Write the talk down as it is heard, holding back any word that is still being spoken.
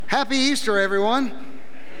Happy Easter, everyone.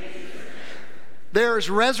 There is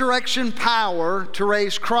resurrection power to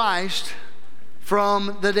raise Christ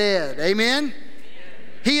from the dead. Amen?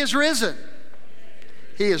 He is risen.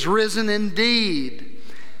 He is risen indeed.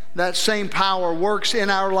 That same power works in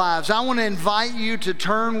our lives. I want to invite you to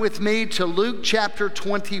turn with me to Luke chapter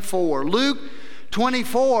 24. Luke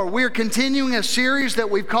 24, we're continuing a series that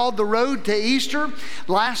we've called The Road to Easter.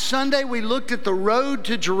 Last Sunday, we looked at the road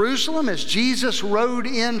to Jerusalem as Jesus rode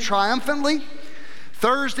in triumphantly.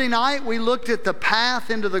 Thursday night, we looked at the path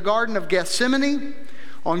into the Garden of Gethsemane.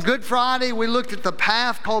 On Good Friday, we looked at the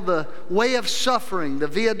path called the Way of Suffering, the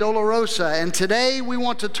Via Dolorosa. And today, we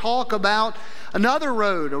want to talk about another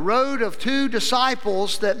road, a road of two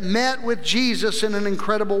disciples that met with Jesus in an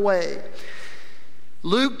incredible way.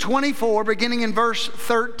 Luke 24, beginning in verse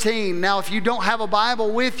 13. Now, if you don't have a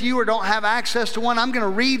Bible with you or don't have access to one, I'm going to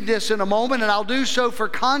read this in a moment, and I'll do so for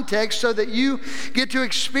context so that you get to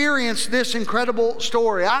experience this incredible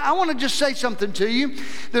story. I want to just say something to you.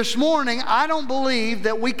 This morning, I don't believe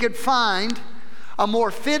that we could find a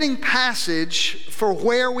more fitting passage for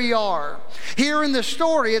where we are. Here in the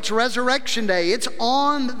story, it's Resurrection Day. It's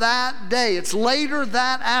on that day. It's later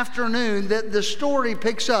that afternoon that the story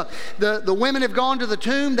picks up. The women have gone to the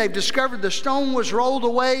tomb. They've discovered the stone was rolled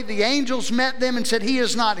away. The angels met them and said, "He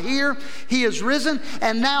is not here. He is risen."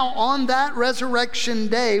 And now on that Resurrection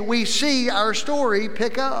Day, we see our story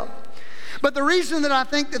pick up. But the reason that I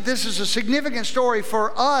think that this is a significant story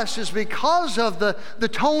for us is because of the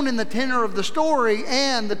tone and the tenor of the story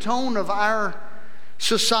and the tone of our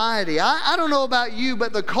society. I don't know about you,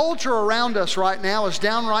 but the culture around us right now is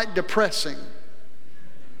downright depressing.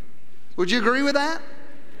 Would you agree with that?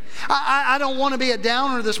 I don't want to be a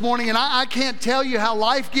downer this morning, and I can't tell you how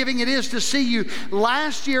life-giving it is to see you.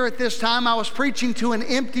 Last year at this time, I was preaching to an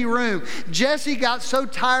empty room. Jesse got so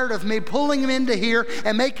tired of me pulling him into here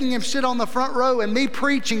and making him sit on the front row and me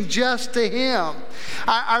preaching just to him.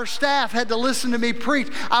 Our staff had to listen to me preach.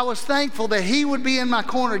 I was thankful that he would be in my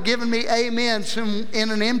corner giving me amens in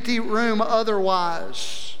an empty room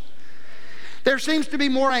otherwise. There seems to be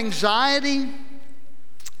more anxiety,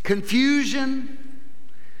 confusion,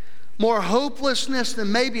 more hopelessness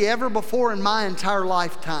than maybe ever before in my entire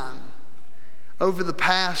lifetime over the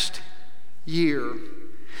past year.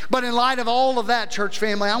 But in light of all of that, church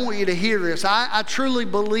family, I want you to hear this. I truly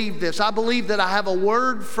believe this. I believe that I have a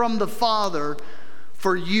word from the Father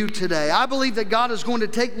for you today. I believe that God is going to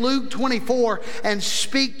take Luke 24 and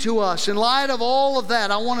speak to us. In light of all of that,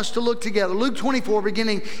 I want us to look together. Luke 24,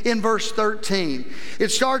 beginning in verse 13. It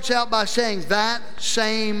starts out by saying, that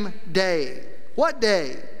same day. What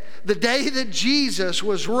day? The day that Jesus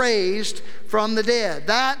was raised from the dead.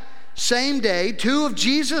 That same day, two of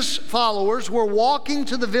Jesus' followers were walking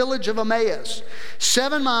to the village of Emmaus,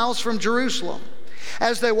 7 miles from Jerusalem.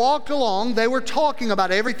 As they walked along, they were talking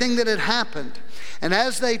about everything that had happened. And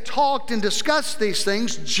as they talked and discussed these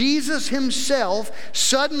things, Jesus himself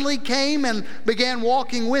suddenly came and began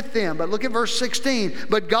walking with them. But look at verse 16.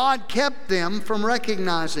 But God kept them from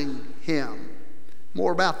recognizing him.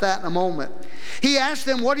 More about that in a moment. He asked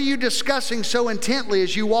them, "What are you discussing so intently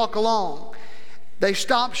as you walk along?" They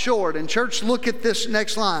stopped short. And church, look at this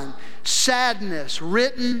next line. Sadness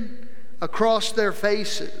written across their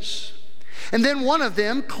faces. And then one of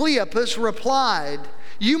them, Cleopas, replied,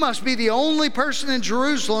 "You must be the only person in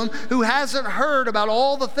Jerusalem who hasn't heard about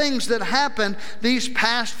all the things that happened these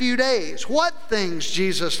past few days." What things?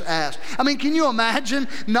 Jesus asked. I mean, can you imagine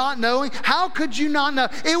not knowing? How could you not know?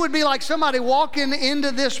 It would be like somebody walking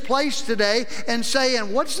into this place today and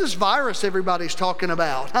saying, "What's this virus everybody's talking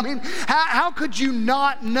about?" I mean, how could you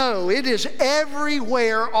not know? It is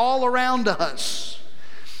everywhere all around us.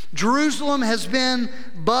 Jerusalem has been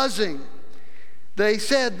buzzing. They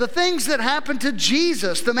said, the things that happened to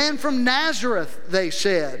Jesus, the man from Nazareth, they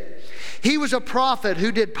said. He was a prophet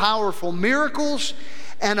who did powerful miracles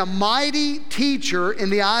and a mighty teacher in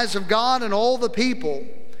the eyes of God and all the people.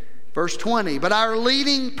 Verse 20, but our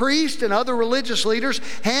leading priest and other religious leaders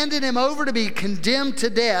handed him over to be condemned to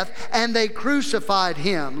death, and they crucified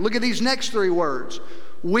him. Look at these next three words.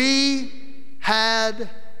 We had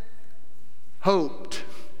hoped.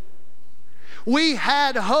 We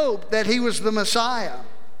had hope that he was the Messiah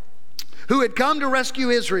who had come to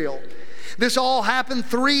rescue Israel. This all happened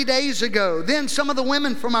 3 days ago. Then some of the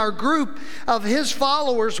women from our group of his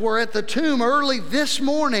followers were at the tomb early this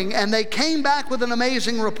morning, and they came back with an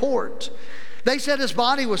amazing report. They said his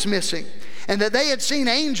body was missing, and that they had seen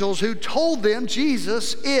angels who told them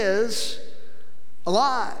Jesus is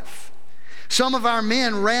alive. Some of our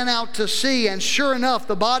men ran out to sea, and sure enough,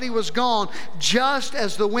 the body was gone, just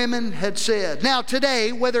as the women had said. Now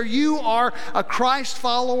today, whether you are a Christ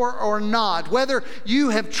follower or not, whether you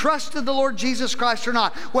have trusted the Lord Jesus Christ or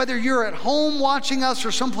not, whether you're at home watching us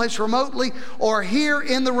or someplace remotely or here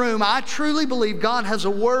in the room, I truly believe God has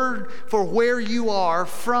a word for where you are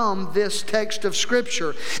from this text of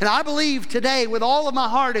Scripture. And I believe today with all of my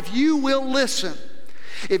heart, if you will listen,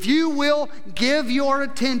 if you will give your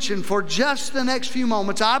attention for just the next few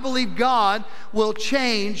moments, I believe God will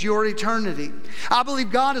change your eternity. I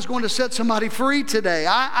believe God is going to set somebody free today.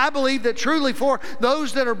 I believe that truly for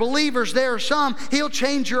those that are believers, there are some, He'll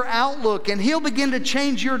change your outlook and He'll begin to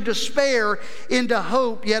change your despair into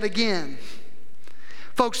hope yet again.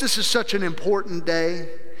 Folks, this is such an important day.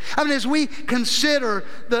 I mean, as we consider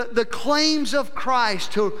the claims of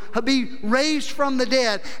Christ to be raised from the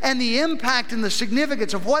dead and the impact and the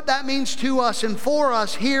significance of what that means to us and for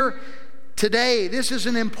us here today, this is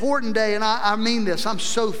an important day, and I mean this. I'm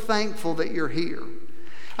so thankful that you're here.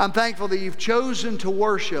 I'm thankful that you've chosen to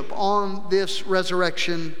worship on this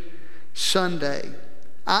Resurrection Sunday.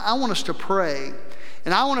 I want us to pray.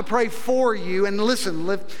 And I want to pray for you. And listen,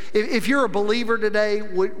 if you're a believer today,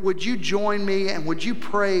 would you join me and would you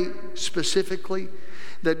pray specifically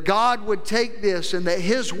that God would take this and that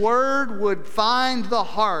His Word would find the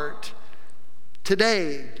heart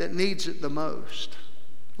today that needs it the most?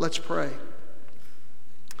 Let's pray.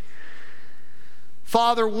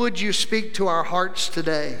 Father, would you speak to our hearts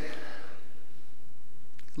today?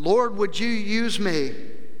 Lord, would you use me,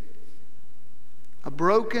 a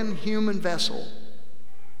broken human vessel?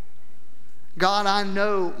 God, I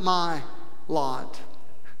know my lot.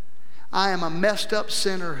 I am a messed up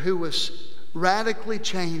sinner who was radically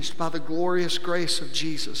changed by the glorious grace of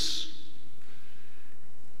Jesus.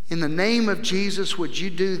 In the name of Jesus, would you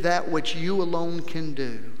do that which you alone can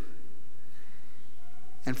do?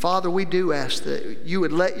 And Father, we do ask that you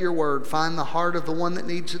would let your word find the heart of the one that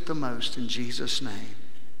needs it the most. In Jesus' name,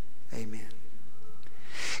 amen.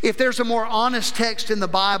 If there's a more honest text in the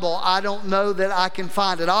Bible, I don't know that I can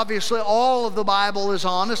find it. Obviously, all of the Bible is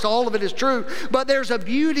honest. All of it is true. But there's a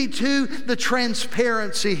beauty to the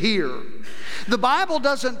transparency here. The Bible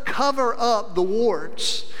doesn't cover up the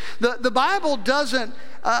warts. The Bible doesn't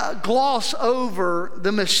gloss over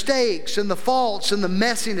the mistakes and the faults and the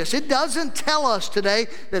messiness. It doesn't tell us today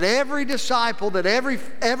that every disciple that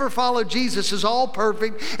ever followed Jesus is all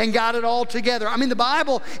perfect and got it all together. I mean, the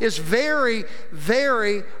Bible is very,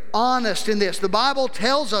 very honest in this. The Bible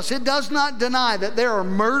tells us, it does not deny that there are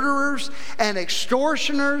murderers and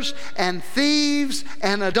extortioners and thieves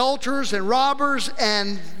and adulterers and robbers,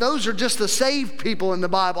 and those are just the saved people in the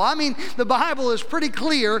Bible. I mean, the Bible is pretty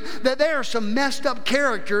clear that there are some messed up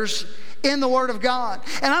characters in the Word of God.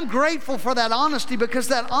 And I'm grateful for that honesty, because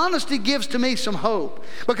that honesty gives to me some hope,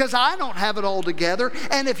 because I don't have it all together.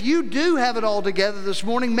 And if you do have it all together this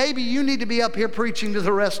morning, maybe you need to be up here preaching to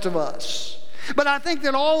the rest of us. But I think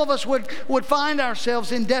that all of us would find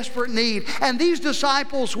ourselves in desperate need. And these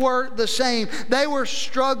disciples were the same. They were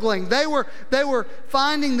struggling. They were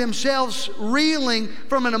finding themselves reeling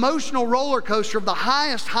from an emotional roller coaster of the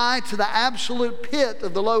highest high to the absolute pit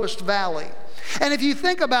of the lowest valley. And if you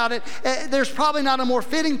think about it, there's probably not a more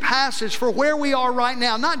fitting passage for where we are right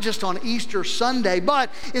now, not just on Easter Sunday, but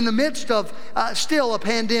in the midst of still a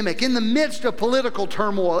pandemic, in the midst of political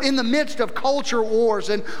turmoil, in the midst of culture wars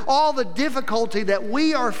and all the difficulty that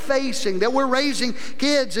we are facing, that we're raising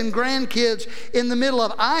kids and grandkids in the middle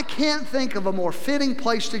of. I can't think of a more fitting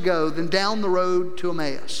place to go than down the road to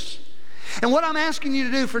Emmaus. And what I'm asking you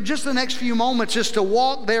to do for just the next few moments is to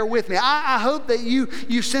walk there with me. I hope that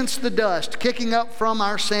you sense the dust kicking up from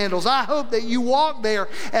our sandals. I hope that you walk there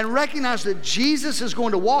and recognize that Jesus is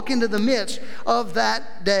going to walk into the midst of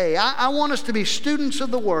that day. I want us to be students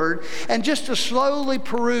of the Word and just to slowly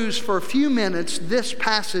peruse for a few minutes this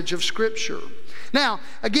passage of Scripture. Now,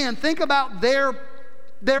 again, think about their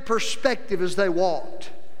perspective as they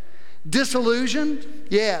walked. Disillusioned?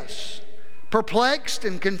 Yes. Perplexed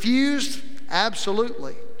and confused?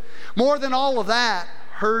 Absolutely. More than all of that,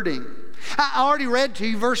 hurting. I already read to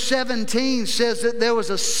you, verse 17 says that there was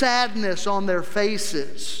a sadness on their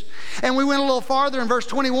faces. And we went a little farther in verse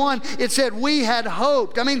 21, it said, we had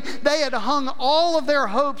hoped. I mean, they had hung all of their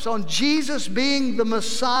hopes on Jesus being the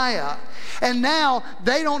Messiah. And now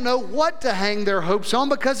they don't know what to hang their hopes on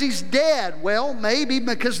because he's dead. Well, maybe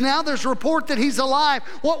because now there's a report that he's alive.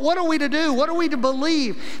 What are we to do? What are we to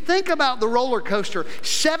believe? Think about the roller coaster.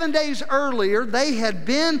 7 days earlier, they had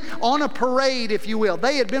been on a parade, if you will.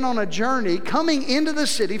 They had been on a journey coming into the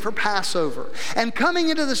city for Passover. And coming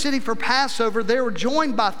into the city for Passover, they were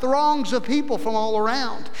joined by throngs throngs of people from all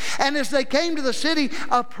around. And as they came to the city,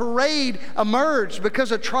 a parade emerged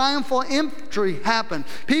because a triumphal entry happened.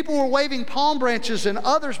 People were waving palm branches and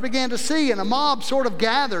others began to see, and a mob sort of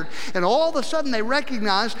gathered. And all of a sudden they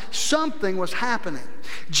recognized something was happening.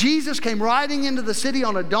 Jesus came riding into the city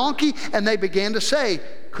on a donkey, and they began to say,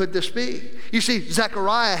 could this be? You see,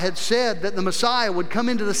 Zechariah had said that the Messiah would come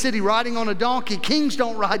into the city riding on a donkey. Kings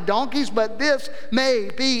don't ride donkeys, but this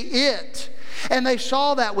may be it. And they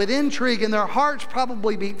saw that with intrigue, and their hearts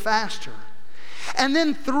probably beat faster. And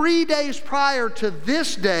then 3 days prior to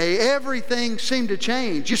this day, everything seemed to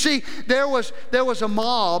change. You see, there was a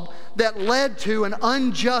mob that led to an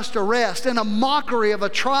unjust arrest and a mockery of a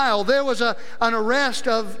trial. There was an arrest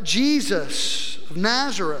of Jesus of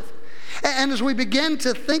Nazareth. And as we begin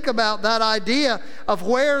to think about that idea of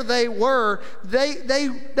where they were, they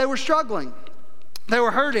were struggling. They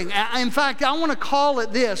were hurting. In fact, I want to call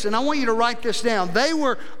it this, and I want you to write this down. They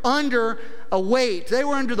were under a weight. They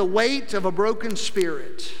were under the weight of a broken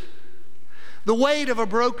spirit. The weight of a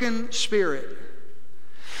broken spirit.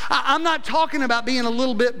 I'm not talking about being a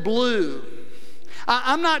little bit blue.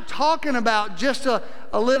 I'm not talking about just a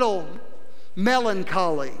little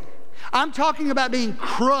melancholy. I'm talking about being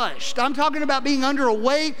crushed. I'm talking about being under a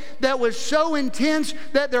weight that was so intense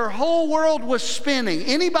that their whole world was spinning.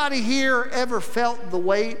 Anybody here ever felt the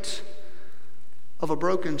weight of a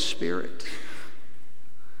broken spirit?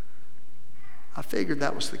 I figured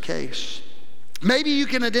that was the case. Maybe you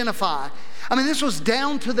can identify. I mean, this was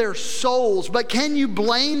down to their souls, but can you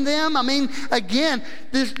blame them? I mean, again,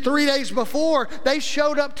 this 3 days before, they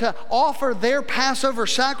showed up to offer their Passover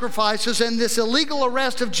sacrifices, and this illegal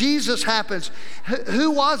arrest of Jesus happens.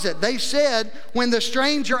 Who was it? They said, when the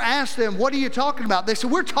stranger asked them, what are you talking about? They said,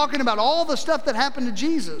 we're talking about all the stuff that happened to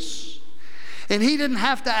Jesus. And he didn't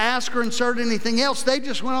have to ask or insert anything else. They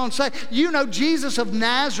just went on to say, you know, Jesus of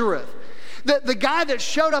Nazareth. The guy that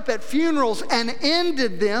showed up at funerals and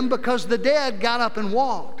ended them because the dead got up and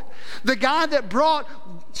walked. The guy that brought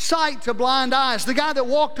sight to blind eyes. The guy that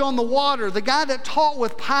walked on the water. The guy that taught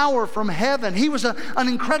with power from heaven. He was an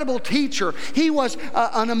incredible teacher. He was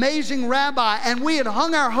an amazing rabbi. And we had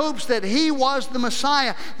hung our hopes that he was the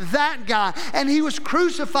Messiah. That guy. And he was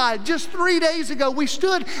crucified. Just 3 days ago, we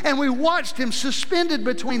stood and we watched him suspended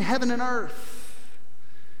between heaven and earth.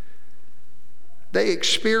 They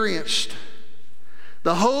experienced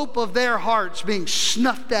the hope of their hearts being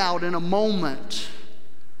snuffed out in a moment.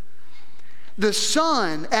 The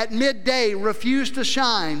sun at midday refused to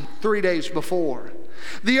shine 3 days before.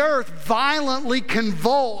 The earth violently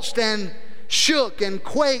convulsed and shook and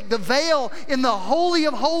quaked. The veil in the Holy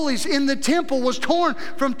of Holies in the temple was torn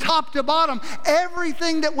from top to bottom.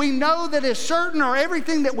 Everything that we know that is certain, or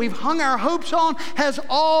everything that we've hung our hopes on, has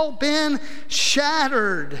all been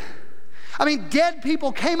shattered. I mean, dead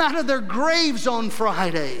people came out of their graves on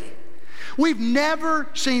Friday. We've never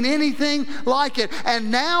seen anything like it. And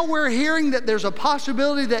now we're hearing that there's a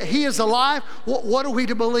possibility that he is alive. What are we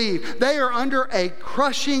to believe? They are under a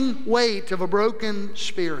crushing weight of a broken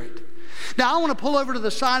spirit. Now, I want to pull over to the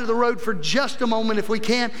side of the road for just a moment, if we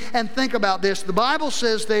can, and think about this. The Bible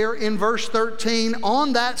says there in verse 13,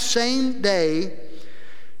 on that same day,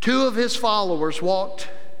 2 of his followers walked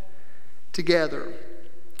together.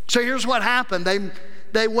 So here's what happened.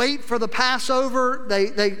 They wait for the Passover,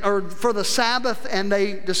 or for the Sabbath, and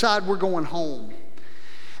they decide we're going home.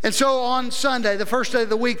 And so on Sunday, the first day of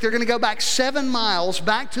the week, they're going to go back 7 miles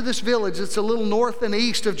back to this village. It's a little north and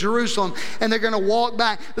east of Jerusalem, and they're going to walk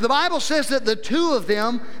back. But the Bible says that the 2 of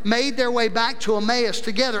them made their way back to Emmaus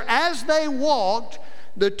together. As they walked,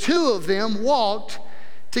 the 2 of them walked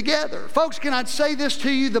together. Folks, can I say this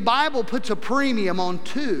to you? The Bible puts a premium on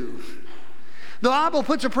 2. The Bible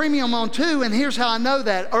puts a premium on 2, and here's how I know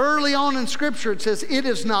that. Early on in Scripture, it says, it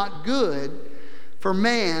is not good for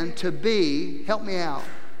man to be, help me out,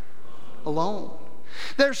 alone.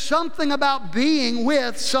 There's something about being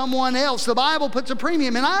with someone else. The Bible puts a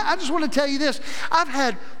premium. And I just want to tell you this. I've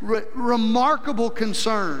had remarkable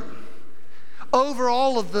concern over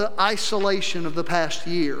all of the isolation of the past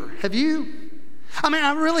year. Have you? I mean,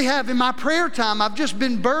 I really have. In my prayer time, I've just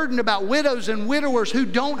been burdened about widows and widowers who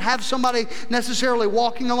don't have somebody necessarily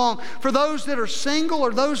walking along. For those that are single,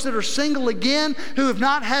 or those that are single again, who have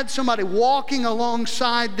not had somebody walking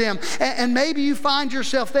alongside them. And maybe you find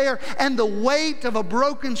yourself there, and the weight of a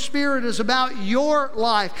broken spirit is about your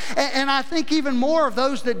life. And I think even more of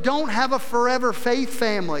those that don't have a forever faith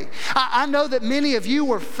family. I know that many of you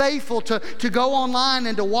were faithful to go online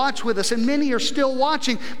and to watch with us, and many are still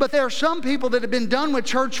watching. But there are some people that have been been done with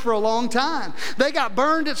church for a long time. They got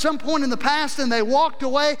burned at some point in the past and they walked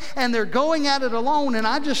away and they're going at it alone. And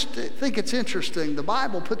I just think it's interesting. The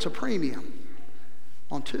Bible puts a premium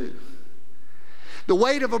on two. The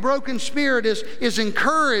weight of a broken spirit is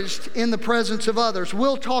encouraged in the presence of others.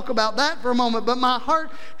 We'll talk about that for a moment, but my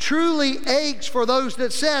heart truly aches for those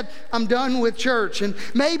that said, I'm done with church. And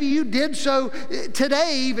maybe you did so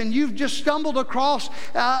today even. You've just stumbled across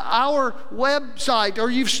our website,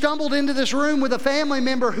 or you've stumbled into this room with a family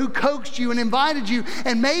member who coaxed you and invited you,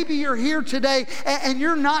 and maybe you're here today and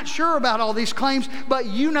you're not sure about all these claims, but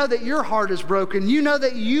you know that your heart is broken. You know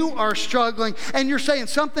that you are struggling, and you're saying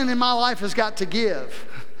something in my life has got to give.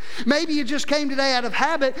 Maybe you just came today out of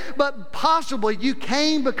habit, but possibly you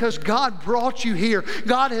came because God brought you here.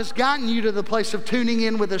 God has gotten you to the place of tuning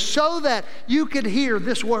in with us so that you could hear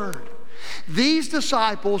this word. These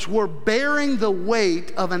disciples were bearing the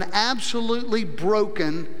weight of an absolutely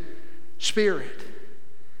broken spirit.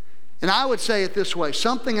 And I would say it this way,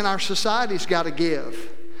 something in our society's got to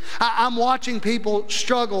give. I'm watching people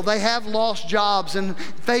struggle. They have lost jobs and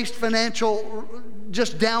faced financial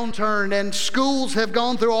just downturn, and schools have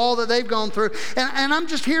gone through all that they've gone through. And I'm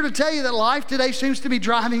just here to tell you that life today seems to be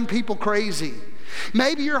driving people crazy.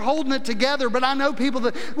 Maybe you're holding it together, but I know people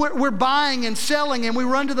that we're buying and selling, and we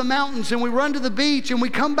run to the mountains and we run to the beach and we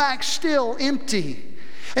come back still empty.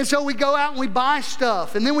 And so we go out and we buy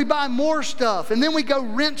stuff, and then we buy more stuff, and then we go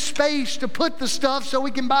rent space to put the stuff so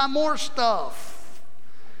we can buy more stuff.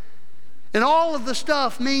 And all of the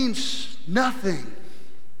stuff means nothing.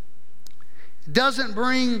 It doesn't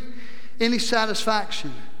bring any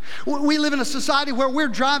satisfaction. We live in a society where we're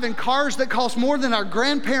driving cars that cost more than our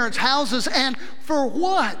grandparents' houses, and for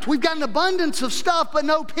what? We've got an abundance of stuff, but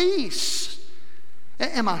no peace.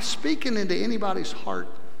 Am I speaking into anybody's heart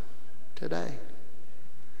today?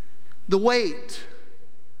 The weight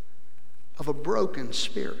of a broken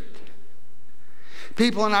spirit.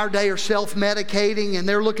 People in our day are self-medicating, and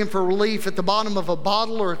they're looking for relief at the bottom of a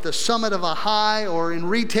bottle or at the summit of a high or in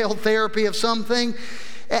retail therapy of something.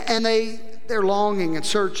 And they're longing and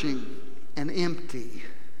searching and empty.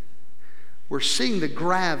 We're seeing the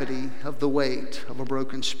gravity of the weight of a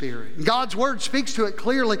broken spirit. God's word speaks to it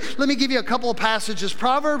clearly. Let me give you a couple of passages.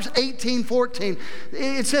 Proverbs 18:14.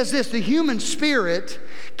 It says this, the human spirit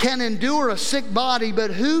can endure a sick body,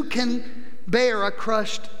 but who can bear a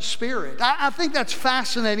crushed spirit? I think that's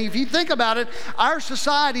fascinating. If you think about it, our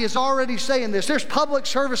society is already saying this. There's public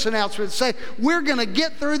service announcements that say, we're going to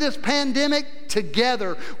get through this pandemic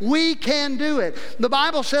together. We can do it. The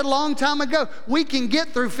Bible said a long time ago, we can get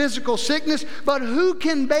through physical sickness, but who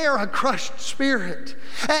can bear a crushed spirit?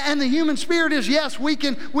 And the human spirit is, yes, we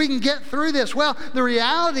can get through this. Well, the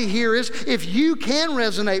reality here is, if you can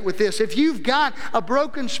resonate with this, if you've got a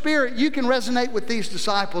broken spirit, you can resonate with these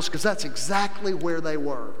disciples, because that's exactly where they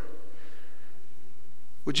were.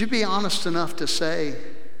 Would you be honest enough to say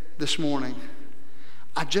this morning,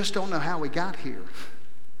 I just don't know how we got here?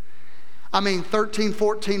 I mean, 13,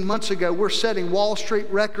 14 months ago, we're setting Wall Street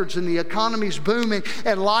records and the economy's booming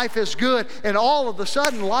and life is good. And all of a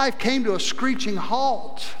sudden, life came to a screeching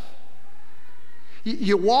halt.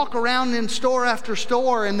 You walk around in store after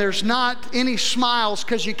store and there's not any smiles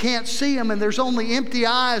because you can't see them, and there's only empty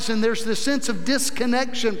eyes, and there's this sense of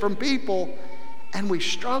disconnection from people, and we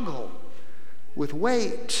struggle with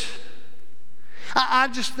weight. I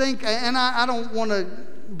just think, and I don't want to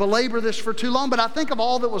belabor this for too long, but I think of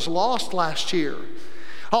all that was lost last year.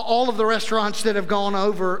 All of the restaurants that have gone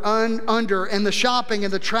under, and the shopping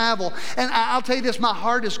and the travel. And I'll tell you this, my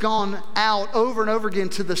heart has gone out over and over again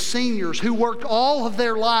to the seniors who worked all of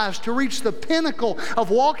their lives to reach the pinnacle of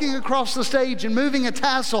walking across the stage and moving a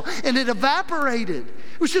tassel, and it evaporated.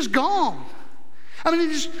 It was just gone. I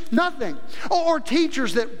mean, it's just nothing. Or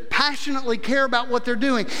teachers that passionately care about what they're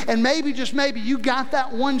doing. And maybe, just maybe, you got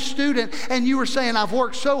that one student and you were saying, I've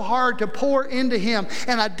worked so hard to pour into him,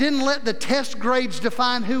 and I didn't let the test grades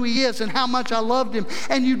define who he is and how much I loved him.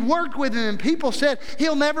 And you'd worked with him, and people said,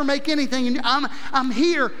 he'll never make anything. And I'm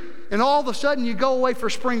here. And all of a sudden you go away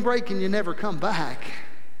for spring break and you never come back.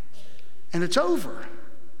 And it's over.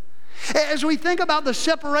 As we think about the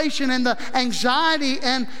separation and the anxiety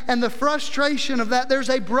and the frustration of that, there's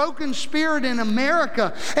a broken spirit in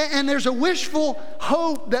America, and there's a wishful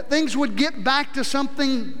hope that things would get back to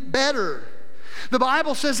something better. The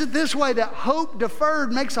Bible says it this way, that hope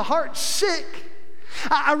deferred makes a heart sick.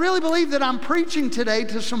 I really believe that I'm preaching today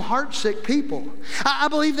to some heartsick people. I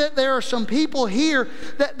believe that there are some people here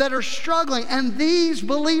that are struggling, and these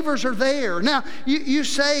believers are there. Now, you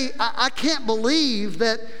say, I can't believe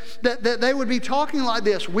that they would be talking like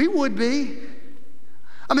this. We would be.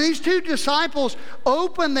 I mean, these two disciples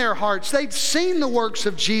opened their hearts. They'd seen the works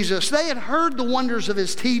of Jesus. They had heard the wonders of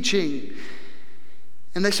his teaching.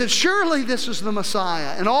 And they said, surely this is the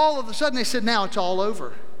Messiah. And all of a sudden they said, now it's all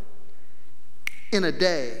over. In a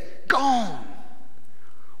day. Gone.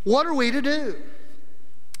 What are we to do?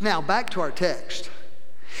 Now, back to our text.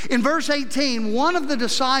 In verse 18, one of the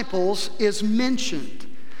disciples is mentioned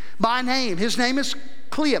by name. His name is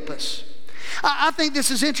Cleopas. I think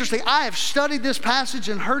this is interesting. I have studied this passage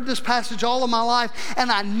and heard this passage all of my life,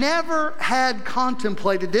 and I never had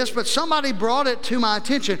contemplated this, but somebody brought it to my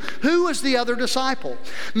attention. Who was the other disciple?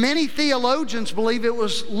 Many theologians believe it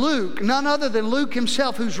was Luke, none other than Luke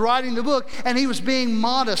himself, who's writing the book, and he was being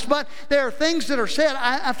modest. But there are things that are said.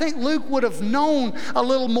 I think Luke would have known a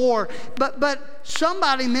little more, but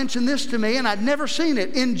somebody mentioned this to me, and I'd never seen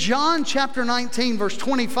it. In John chapter 19, verse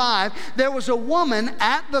 25, there was a woman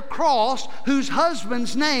at the cross whose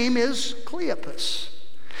husband's name is Cleopas.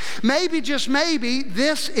 Maybe, just maybe,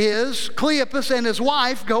 this is Cleopas and his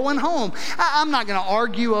wife going home. I'm not going to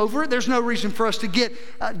argue over it. There's no reason for us to get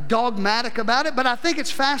dogmatic about it, but I think it's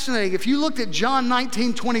fascinating. If you looked at John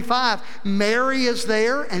 19:25, Mary is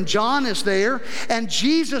there and John is there, and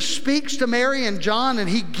Jesus speaks to Mary and John, and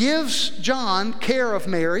he gives John care of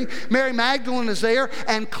Mary. Mary Magdalene is there,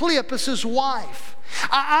 and Cleopas' wife.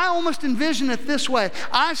 I almost envision it this way.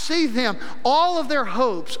 I see them, all of their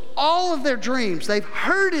hopes, all of their dreams. They've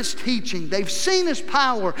heard his teaching. They've seen his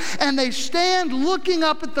power. And they stand looking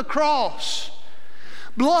up at the cross.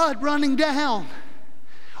 Blood running down.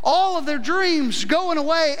 All of their dreams going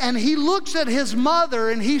away. And he looks at his mother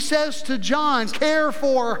and he says to John, care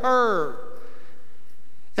for her.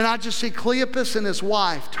 And I just see Cleopas and his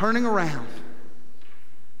wife turning around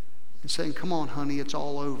and saying, come on, honey, it's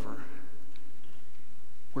all over.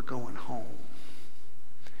 We're going home.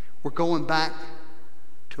 We're going back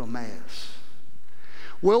to Emmaus.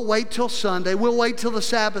 We'll wait till Sunday. We'll wait till the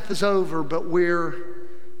Sabbath is over, but we're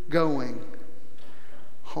going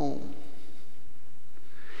home.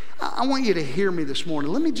 I want you to hear me this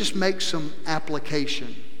morning. Let me just make some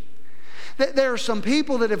application. There are some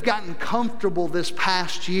people that have gotten comfortable this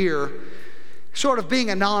past year sort of being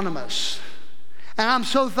anonymous. And I'm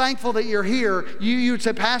so thankful that you're here. You would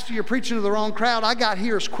say, Pastor, you're preaching to the wrong crowd. I got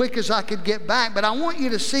here as quick as I could get back. But I want you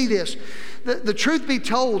to see this. The truth be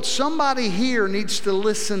told, somebody here needs to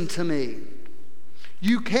listen to me.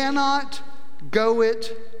 You cannot go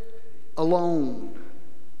it alone.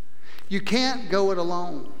 You can't go it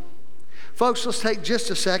alone. Folks, let's take just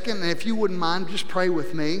a second. And if you wouldn't mind, just pray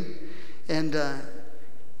with me. And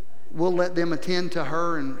we'll let them attend to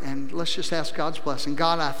her, and let's just ask God's blessing.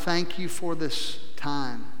 God, I thank you for this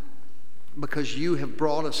time because you have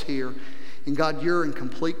brought us here. And God, you're in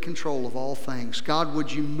complete control of all things. God,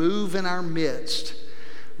 would you move in our midst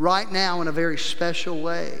right now in a very special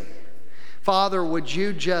way? Father, would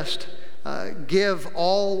you just give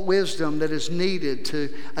all wisdom that is needed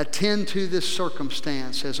to attend to this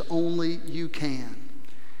circumstance as only you can.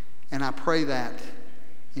 And I pray that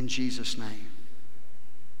in Jesus' name.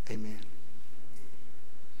 Amen.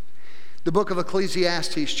 The book of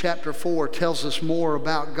Ecclesiastes chapter 4 tells us more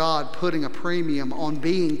about God putting a premium on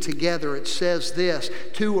being together. It says this,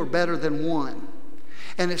 two are better than one.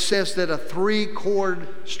 And it says that a 3-cord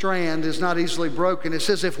strand is not easily broken. It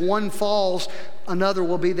says if one falls, another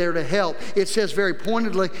will be there to help. It says very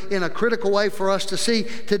pointedly in a critical way for us to see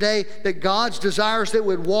today that God's desires that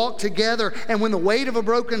would walk together. And when the weight of a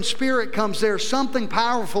broken spirit comes, there's something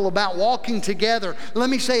powerful about walking together. Let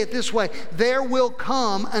me say it this way. There will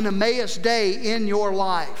come an Emmaus day in your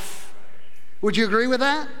life. Would you agree with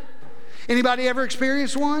that? Anybody ever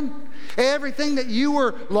experienced one? Everything that you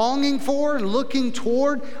were longing for and looking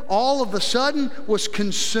toward all of a sudden was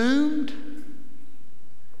consumed.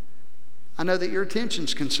 I know that your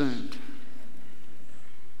attention's consumed.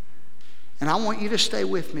 And I want you to stay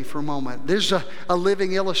with me for a moment. There's a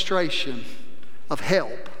living illustration of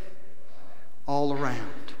help all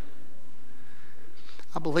around.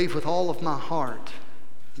 I believe with all of my heart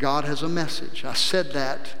God has a message. I said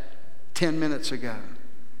that 10 minutes ago.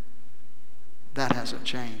 That hasn't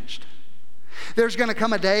changed. There's going to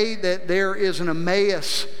come a day that there is an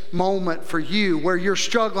Emmaus moment for you where you're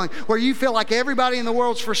struggling, where you feel like everybody in the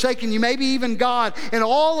world's forsaken you, maybe even God, and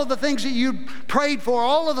all of the things that you prayed for,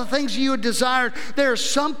 all of the things you had desired. There's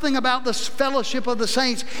something about this fellowship of the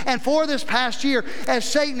saints. And for this past year, as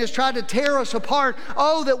Satan has tried to tear us apart,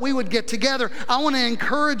 oh, that we would get together. I want to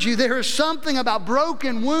encourage you. There is something about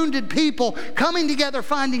broken, wounded people coming together,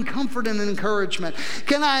 finding comfort and encouragement.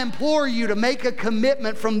 Can I implore you to make a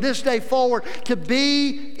commitment from this day forward to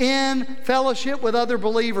be in fellowship with other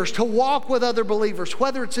believers? believers, to walk with other believers,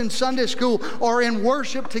 whether it's in Sunday school or in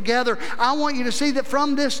worship together. I want you to see that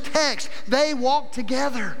from this text, they walk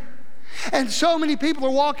together. And so many people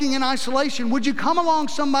are walking in isolation. Would you come along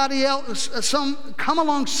somebody else, come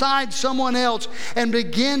alongside someone else and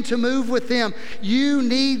begin to move with them? You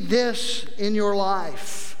need this in your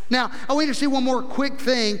life. Now, I want you to see one more quick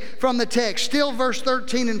thing from the text. Still verse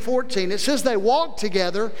 13 and 14. It says they walked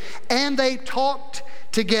together and they talked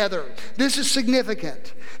together. This is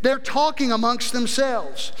significant. They're talking amongst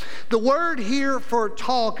themselves. The word here for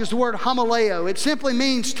talk is the word homileo. It simply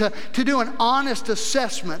means to do an honest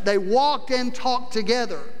assessment. They walked and talked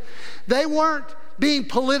together. They weren't being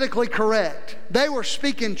politically correct. They were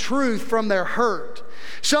speaking truth from their hurt.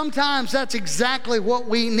 Sometimes that's exactly what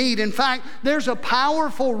we need. In fact, there's a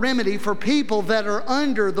powerful remedy for people that are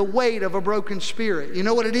under the weight of a broken spirit. You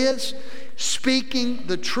know what it is? Speaking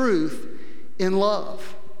the truth in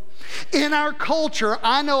love. In our culture,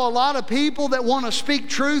 I know a lot of people that want to speak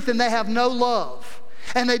truth and they have no love.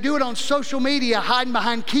 And they do it on social media, hiding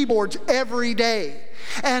behind keyboards every day.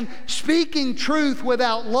 And speaking truth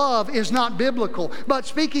without love is not biblical. But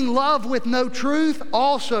speaking love with no truth,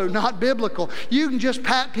 also not biblical. You can just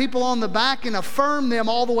pat people on the back and affirm them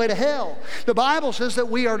all the way to hell. The Bible says that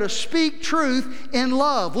we are to speak truth in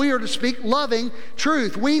love. We are to speak loving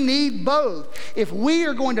truth. We need both. If we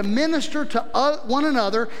are going to minister to one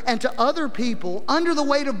another and to other people under the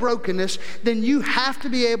weight of brokenness, then you have to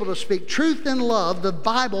be able to speak truth in love. The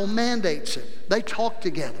Bible mandates it. They talk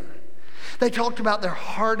together. They talked about their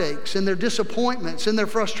heartaches and their disappointments and their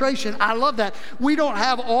frustration. I love that. We don't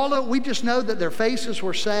have all of it. We just know that their faces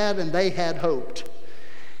were sad and they had hoped.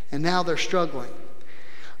 And now they're struggling.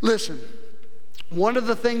 Listen, one of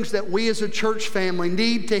the things that we as a church family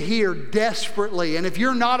need to hear desperately, and if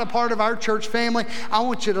you're not a part of our church family, I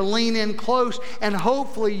want you to lean in close and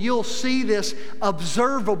hopefully you'll see this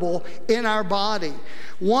observable in our body.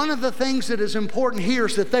 One of the things that is important here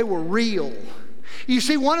is that they were real. You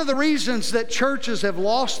see, one of the reasons that churches have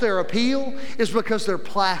lost their appeal is because they're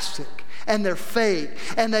plastic and they're fake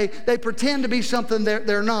and they pretend to be something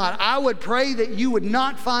they're not. I would pray that you would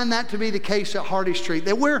not find that to be the case at Hardy Street,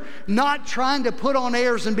 that we're not trying to put on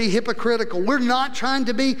airs and be hypocritical. We're not trying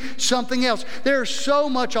to be something else. There's so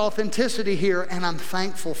much authenticity here, and I'm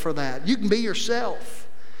thankful for that. You can be yourself.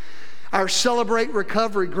 Our Celebrate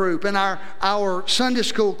Recovery group and our Sunday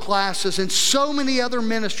school classes and so many other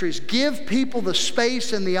ministries give people the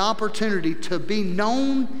space and the opportunity to be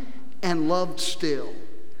known and loved still.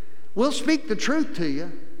 We'll speak the truth to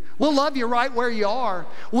you. We'll love you right where you are.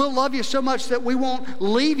 We'll love you so much that we won't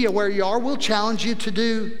leave you where you are. We'll challenge you to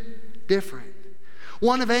do different.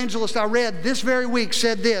 One evangelist I read this very week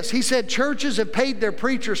said this. He said, churches have paid their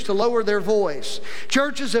preachers to lower their voice.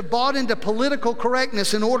 Churches have bought into political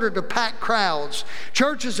correctness in order to pack crowds.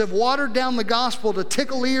 Churches have watered down the gospel to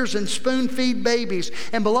tickle ears and spoon feed babies.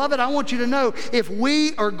 And beloved, I want you to know, if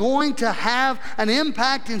we are going to have an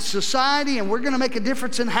impact in society and we're going to make a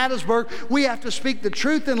difference in Hattiesburg, we have to speak the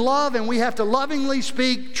truth in love and we have to lovingly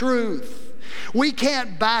speak truth. We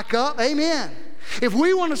can't back up. Amen. If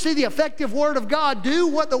we want to see the effective Word of God do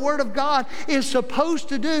what the Word of God is supposed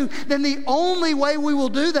to do, then the only way we will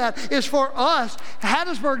do that is for us.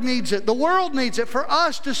 Hattiesburg needs it. The world needs it. For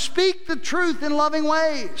us to speak the truth in loving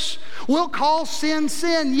ways. We'll call sin,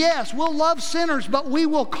 sin. Yes, we'll love sinners, but we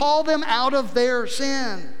will call them out of their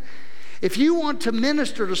sin. If you want to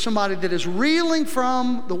minister to somebody that is reeling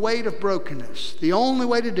from the weight of brokenness, the only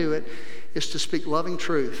way to do it is to speak loving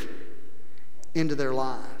truth into their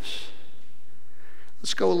lives.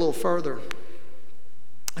 Let's go a little further.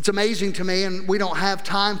 It's amazing to me, and we don't have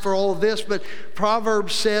time for all of this, but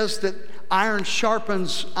Proverbs says that iron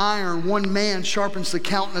sharpens iron. One man sharpens the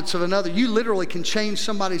countenance of another. You literally can change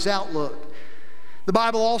somebody's outlook. The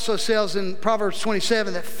Bible also says in Proverbs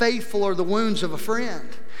 27 that faithful are the wounds of a friend.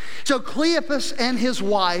 So Cleopas and his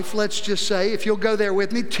wife, let's just say, if you'll go there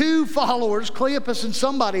with me, two followers, Cleopas and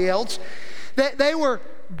somebody else, they were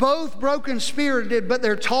both broken-spirited, but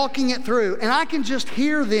they're talking it through. And I can just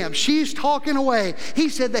hear them. She's talking away. He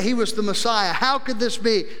said that he was the Messiah. How could this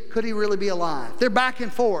be? Could he really be alive? They're back and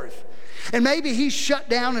forth. And maybe he's shut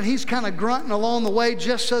down and he's kind of grunting along the way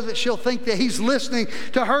just so that she'll think that he's listening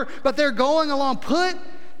to her. But they're going along. Put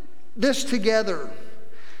this together.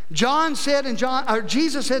 Jesus said in John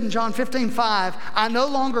 15:5, I no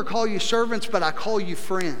longer call you servants, but I call you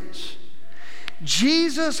friends.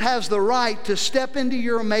 Jesus has the right to step into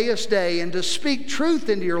your Emmaus day and to speak truth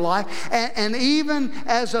into your life, and even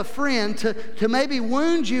as a friend to maybe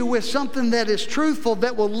wound you with something that is truthful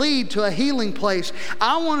that will lead to a healing place.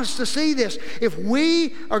 I want us to see this. If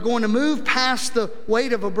we are going to move past the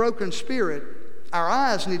weight of a broken spirit, our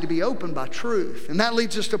eyes need to be opened by truth. And that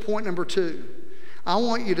leads us to point number 2. I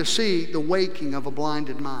want you to see the waking of a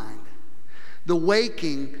blinded mind. The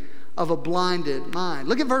waking of a blinded mind.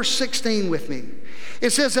 Look at verse 16 with me.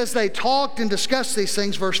 It says, as they talked and discussed these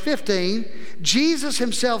things, verse 15, Jesus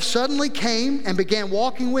himself suddenly came and began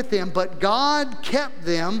walking with them, but God kept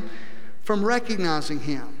them from recognizing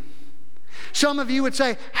him. Some of you would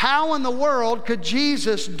say, how in the world could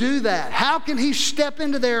Jesus do that? How can he step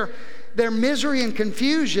into their misery and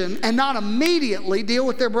confusion and not immediately deal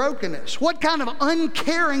with their brokenness? What kind of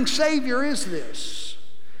uncaring Savior is this?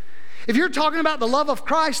 If you're talking about the love of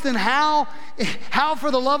Christ, then how for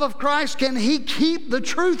the love of Christ can he keep the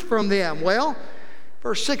truth from them? Well,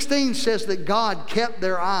 verse 16 says that God kept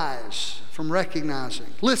their eyes from recognizing.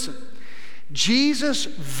 Listen, Jesus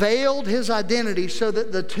veiled his identity so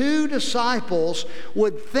that the 2 disciples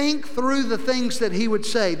would think through the things that he would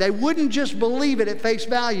say. They wouldn't just believe it at face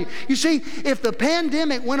value. You see, if the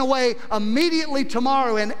pandemic went away immediately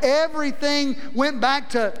tomorrow and everything went back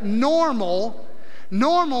to normal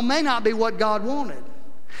may not be what God wanted.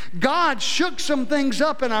 God shook some things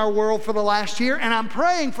up in our world for the last year, and I'm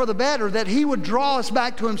praying for the better, that he would draw us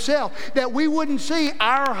back to himself, that we wouldn't see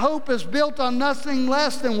our hope is built on nothing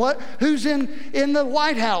less than who's in the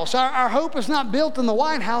White House. Our hope is not built in the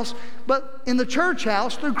White House, but in the church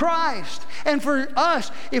house through Christ. And for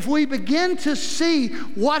us, if we begin to see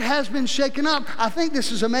what has been shaken up, I think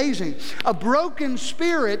this is amazing. A broken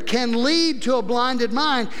spirit can lead to a blinded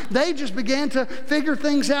mind. They just began to figure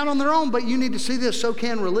things out on their own, but you need to see this, so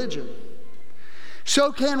can religion.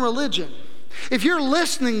 So can religion. If you're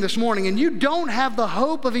listening this morning and you don't have the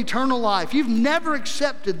hope of eternal life, you've never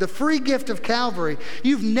accepted the free gift of Calvary,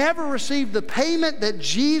 you've never received the payment that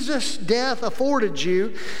Jesus' death afforded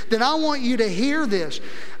you, then I want you to hear this.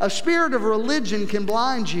 A spirit of religion can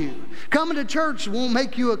blind you. Coming to church won't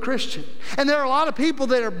make you a Christian. And there are a lot of people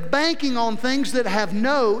that are banking on things that have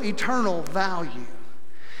no eternal value.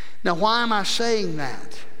 Now, why am I saying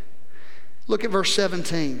that? Look at verse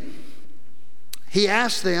 17. He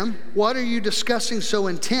asked them, what are you discussing so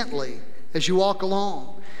intently as you walk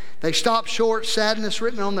along? They stopped short, sadness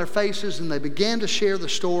written on their faces, and they began to share the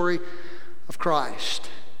story of Christ.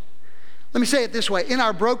 Let me say it this way. In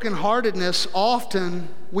our brokenheartedness, often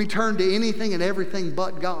we turn to anything and everything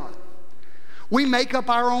but God. We make up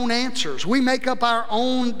our own answers. We make up our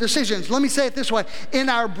own decisions. Let me say it this way. In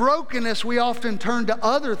our brokenness, we often turn to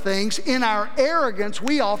other things. In our arrogance,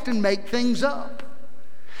 we often make things up.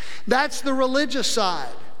 That's the religious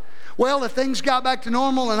side. Well, if things got back to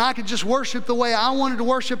normal and I could just worship the way I wanted to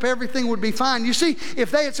worship, everything would be fine. You see,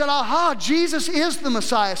 if they had said, aha, Jesus is the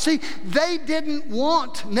Messiah. See, they didn't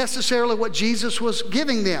want necessarily what Jesus was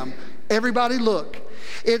giving them. Everybody look.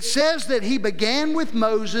 It says that he began with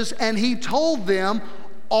Moses and he told them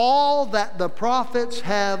all that the prophets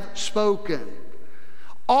have spoken.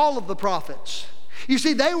 All of the prophets. You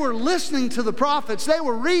see, they were listening to the prophets. They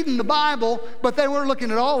were reading the Bible, but they weren't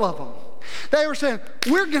looking at all of them. They were saying,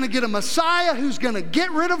 we're going to get a Messiah who's going to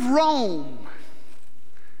get rid of Rome.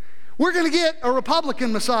 We're going to get a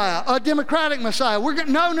Republican Messiah, a Democratic Messiah.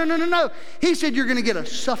 No. He said you're going to get a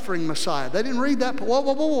suffering Messiah. They didn't read that.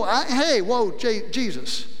 Whoa,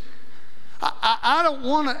 Jesus. I don't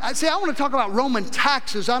want to, see, I want to talk about Roman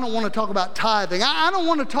taxes. I don't want to talk about tithing. I don't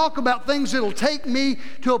want to talk about things that'll take me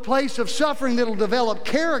to a place of suffering that'll develop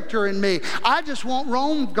character in me. I just want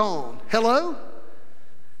Rome gone. Hello?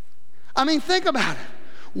 I mean, think about it.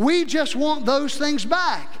 We just want those things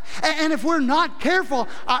back. And if we're not careful,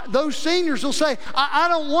 those seniors will say, I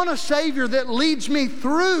don't want a Savior that leads me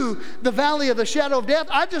through the valley of the shadow of death.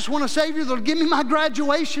 I just want a Savior that'll give me my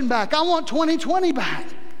graduation back. I want 2020 back.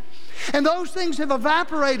 And those things have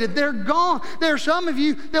evaporated. They're gone. There are some of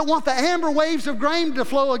you that want the amber waves of grain to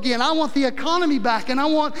flow again. I want the economy back, and I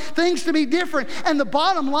want things to be different. And the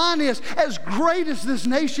bottom line is, as great as this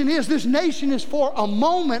nation is for a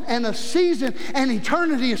moment and a season, and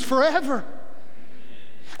eternity is forever.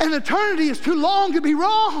 And eternity is too long to be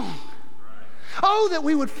wrong. Oh, that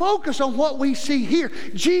we would focus on what we see here.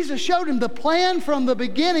 Jesus showed him the plan from the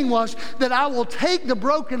beginning was that I will take the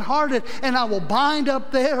brokenhearted and I will bind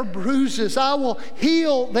up their bruises. I will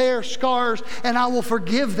heal their scars and I will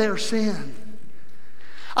forgive their sin.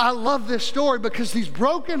 I love this story because these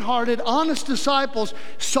brokenhearted, honest disciples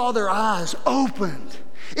saw their eyes opened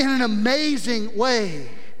in an amazing way.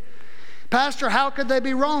 Pastor, how could they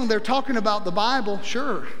be wrong? They're talking about the Bible.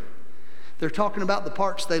 Sure. They're talking about the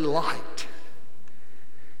parts they liked.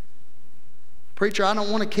 Preacher, I don't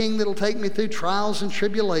want a king that'll take me through trials and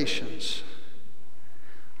tribulations.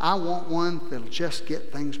 I want one that'll just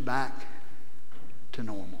get things back to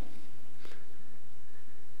normal.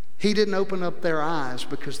 He didn't open up their eyes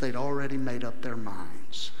because they'd already made up their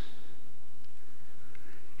minds.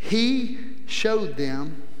 He showed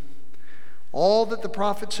them all that the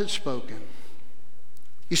prophets had spoken.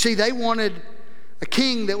 You see, they wanted a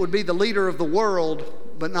king that would be the leader of the world,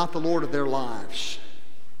 but not the Lord of their lives.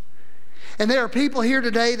 And there are people here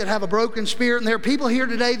today that have a broken spirit, and there are people here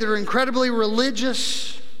today that are incredibly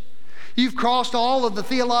religious. You've crossed all of the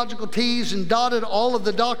theological T's and dotted all of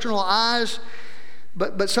the doctrinal I's.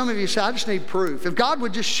 But some of you say, I just need proof. If God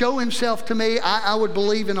would just show himself to me, I would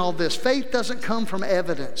believe in all this. Faith doesn't come from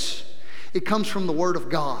evidence. It comes from the Word of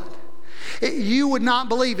God. You would not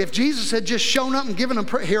believe. If Jesus had just shown up and given them,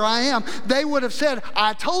 here I am, they would have said,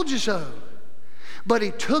 I told you so. But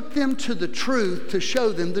he took them to the truth to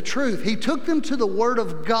show them the truth. He took them to the Word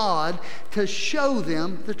of God to show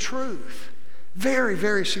them the truth. Very,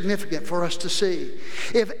 very significant for us to see.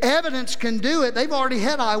 If evidence can do it, they've already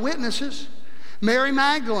had eyewitnesses. Mary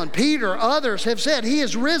Magdalene, Peter, others have said, he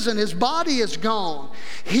is risen, his body is gone.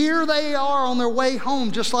 Here they are on their way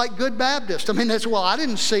home, just like good Baptists. I mean, that's, well, I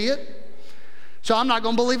didn't see it, so I'm not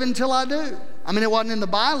going to believe it until I do. I mean, it wasn't in the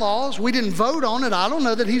bylaws. We didn't vote on it. I don't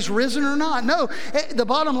know that he's risen or not. No, the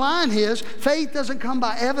bottom line is faith doesn't come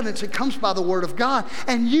by evidence. It comes by the Word of God.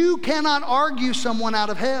 And you cannot argue someone out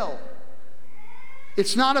of hell.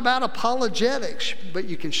 It's not about apologetics, but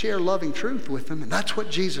you can share loving truth with them, and that's what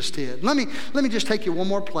Jesus did. Let me just take you one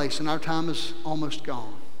more place, and our time is almost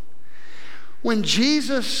gone. When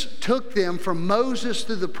Jesus took them from Moses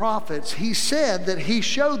through the prophets, he said that he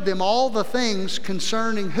showed them all the things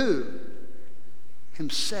concerning who?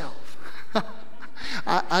 Himself.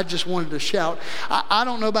 I just wanted to shout. I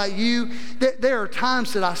don't know about you. There are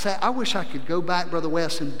times that I say, I wish I could go back, Brother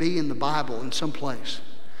Wes, and be in the Bible in some place.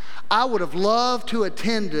 I would have loved to have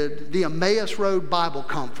attended the Emmaus Road Bible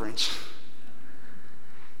Conference.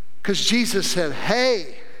 Because Jesus said,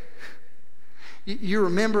 hey, you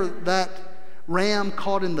remember that ram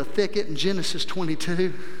caught in the thicket in Genesis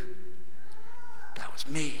 22? That was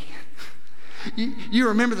me. You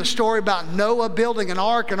remember the story about Noah building an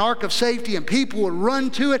ark of safety, and people would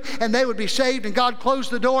run to it and they would be saved, and God closed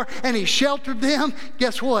the door and he sheltered them?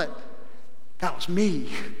 Guess what? That was me.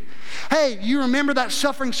 Hey, you remember that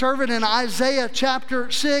suffering servant in Isaiah chapter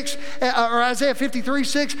 6, or Isaiah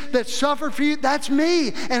 53:6 that suffered for you? That's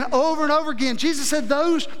me. And over again, Jesus said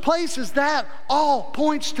those places, that all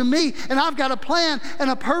points to me. And I've got a plan and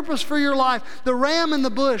a purpose for your life. The ram in the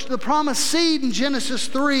bush, the promised seed in Genesis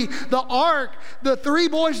 3, the ark, the 3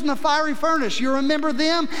 boys in the fiery furnace. You remember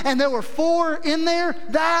them? And there were 4 in there.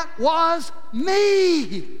 That was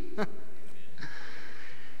me.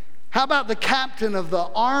 How about the captain of the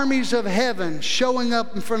armies of heaven showing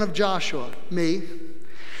up in front of Joshua? Me.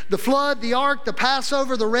 The flood, the ark, the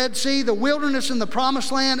Passover, the Red Sea, the wilderness and the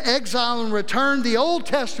promised land, exile and return. The Old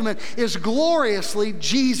Testament is gloriously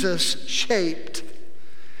Jesus shaped.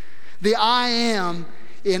 The I am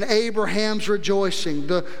in Abraham's rejoicing.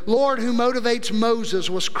 The Lord who motivates Moses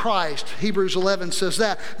was Christ. Hebrews 11 says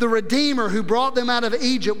that. The Redeemer who brought them out of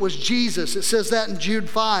Egypt was Jesus. It says that in Jude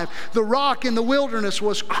 5. The rock in the wilderness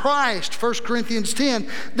was Christ. 1 Corinthians 10.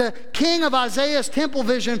 The king of Isaiah's temple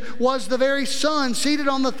vision was the very Son seated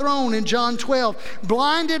on the throne in John 12.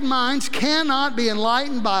 Blinded minds cannot be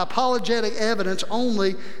enlightened by apologetic evidence,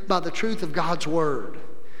 only by the truth of God's Word.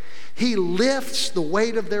 He lifts the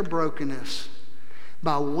weight of their brokenness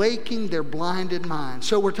by waking their blinded minds.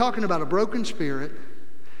 So we're talking about a broken spirit,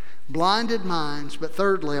 blinded minds, but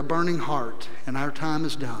thirdly, a burning heart. And our time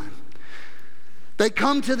is done. They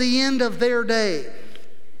come to the end of their day.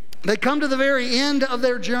 They come to the very end of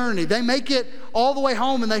their journey. They make it all the way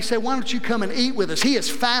home and they say, why don't you come and eat with us? He has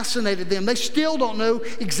fascinated them. They still don't know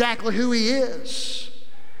exactly who he is.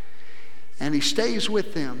 And he stays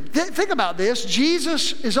with them. Think about this.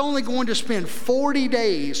 Jesus is only going to spend 40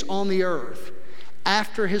 days on the earth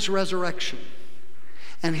after his resurrection.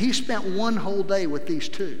 And he spent one whole day with these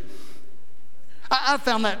 2. I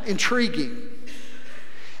found that intriguing.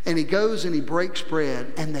 And he goes and he breaks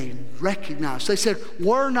bread, and they recognize. They said,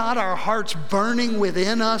 were not our hearts burning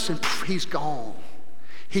within us? And he's gone.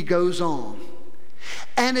 He goes on.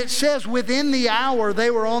 And it says within the hour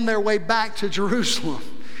they were on their way back to Jerusalem.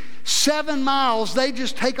 7 miles, they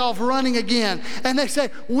just take off running again. And they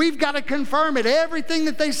say, we've got to confirm it. Everything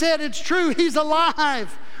that they said, it's true. He's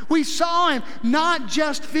alive. We saw him, not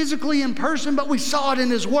just physically in person, but we saw it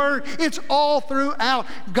in his word. It's all throughout.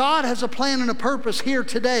 God has a plan and a purpose here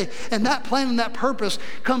today. And that plan and that purpose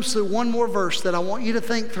comes through one more verse that I want you to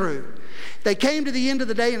think through. They came to the end of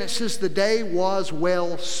the day, and it says the day was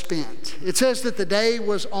well spent. It says that the day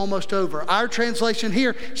was almost over. Our translation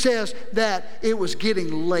here says that it was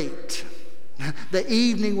getting late. The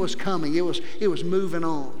evening was coming. It was moving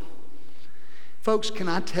on. Folks, can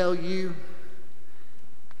I tell you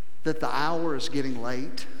that the hour is getting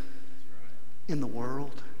late in the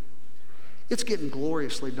world? It's getting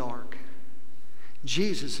gloriously dark.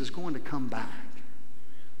 Jesus is going to come back.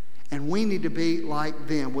 And we need to be like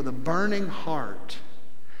them with a burning heart,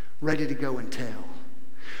 ready to go and tell.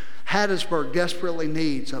 Hattiesburg desperately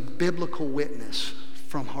needs a biblical witness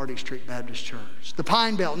from Hardy Street Baptist Church. The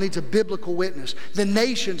Pine Belt needs a biblical witness. The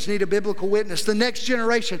nations need a biblical witness. The next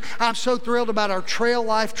generation. I'm so thrilled about our Trail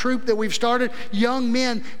Life troop that we've started. Young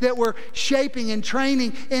men that we're shaping and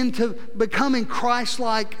training into becoming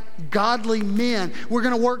Christ-like, godly men. We're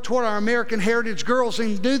going to work toward our American Heritage Girls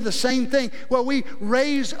and do the same thing where we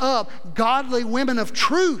raise up godly women of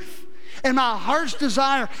truth. And my heart's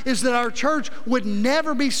desire is that our church would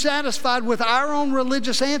never be satisfied with our own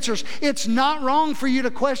religious answers. It's not wrong for you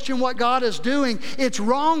to question what God is doing. It's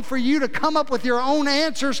wrong for you to come up with your own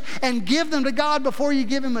answers and give them to God before you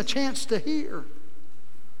give Him a chance to hear.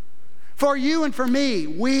 For you and for me,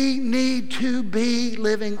 we need to be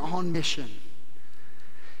living on mission.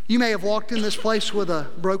 You may have walked in this place with a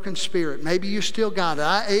broken spirit. Maybe you still got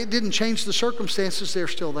it. It didn't change the circumstances. They're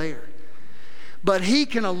still there. But He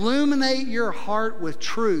can illuminate your heart with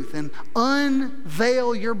truth and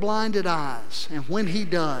unveil your blinded eyes. And when He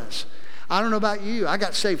does, I don't know about you, I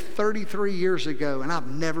got saved 33 years ago and I've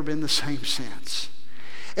never been the same since.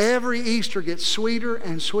 Every Easter gets sweeter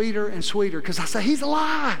and sweeter and sweeter because I say, He's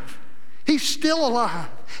alive. He's still alive.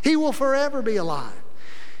 He will forever be alive.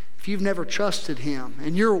 If you've never trusted Him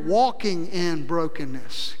and you're walking in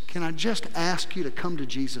brokenness, can I just ask you to come to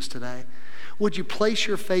Jesus today? Would you place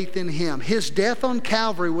your faith in Him? His death on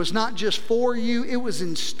Calvary was not just for you, it was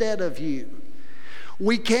instead of you.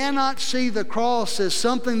 We cannot see the cross as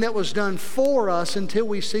something that was done for us until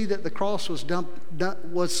we see that the cross was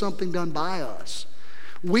something done by us.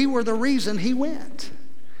 We were the reason He went.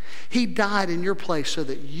 He died in your place so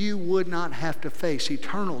that you would not have to face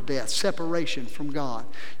eternal death, separation from God.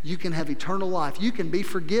 You can have eternal life. You can be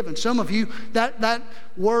forgiven. Some of you, that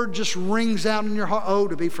word just rings out in your heart. Oh,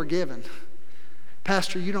 to be forgiven.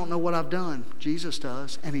 Pastor, you don't know what I've done. Jesus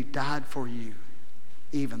does, and He died for you,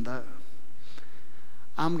 even though.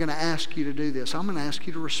 I'm going to ask you to do this. I'm going to ask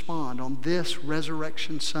you to respond on this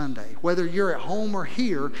Resurrection Sunday. Whether you're at home or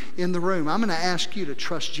here in the room, I'm going to ask you to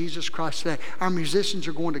trust Jesus Christ today. Our musicians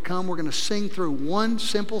are going to come. We're going to sing through one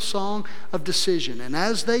simple song of decision. And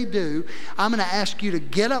as they do, I'm going to ask you to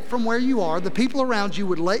get up from where you are. The people around you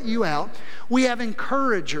would let you out. We have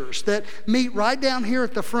encouragers that meet right down here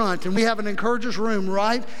at the front, and we have an encouragers room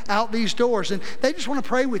right out these doors. And they just want to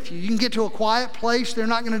pray with you. You can get to a quiet place. They're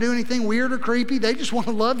not going to do anything weird or creepy. They just want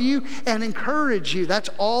to love you and encourage you. That's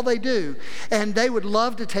all they do. And they would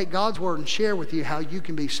love to take God's word and share with you how you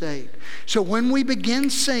can be saved. So when we begin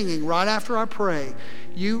singing, right after I pray,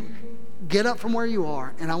 you get up from where you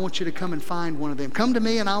are, and I want you to come and find one of them. Come to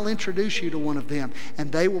me and I'll introduce you to one of them,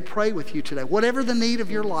 and they will pray with you today. Whatever the need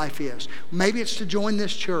of your life is, maybe it's to join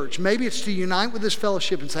this church, maybe it's to unite with this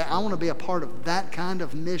fellowship and say, I want to be a part of that kind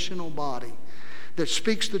of missional body that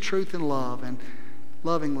speaks the truth in love and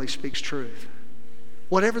lovingly speaks truth.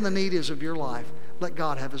 Whatever the need is of your life, let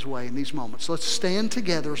God have His way in these moments. Let's stand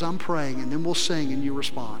together as I'm praying, and then we'll sing and you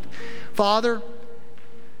respond. Father,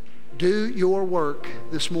 do your work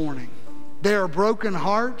this morning. There are broken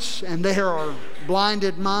hearts and there are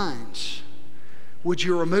blinded minds. Would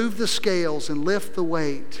you remove the scales and lift the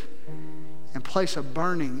weight and place a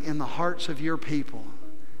burning in the hearts of your people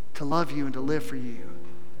to love you and to live for you?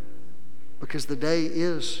 Because the day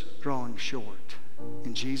is drawing short.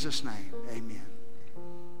 In Jesus' name, amen.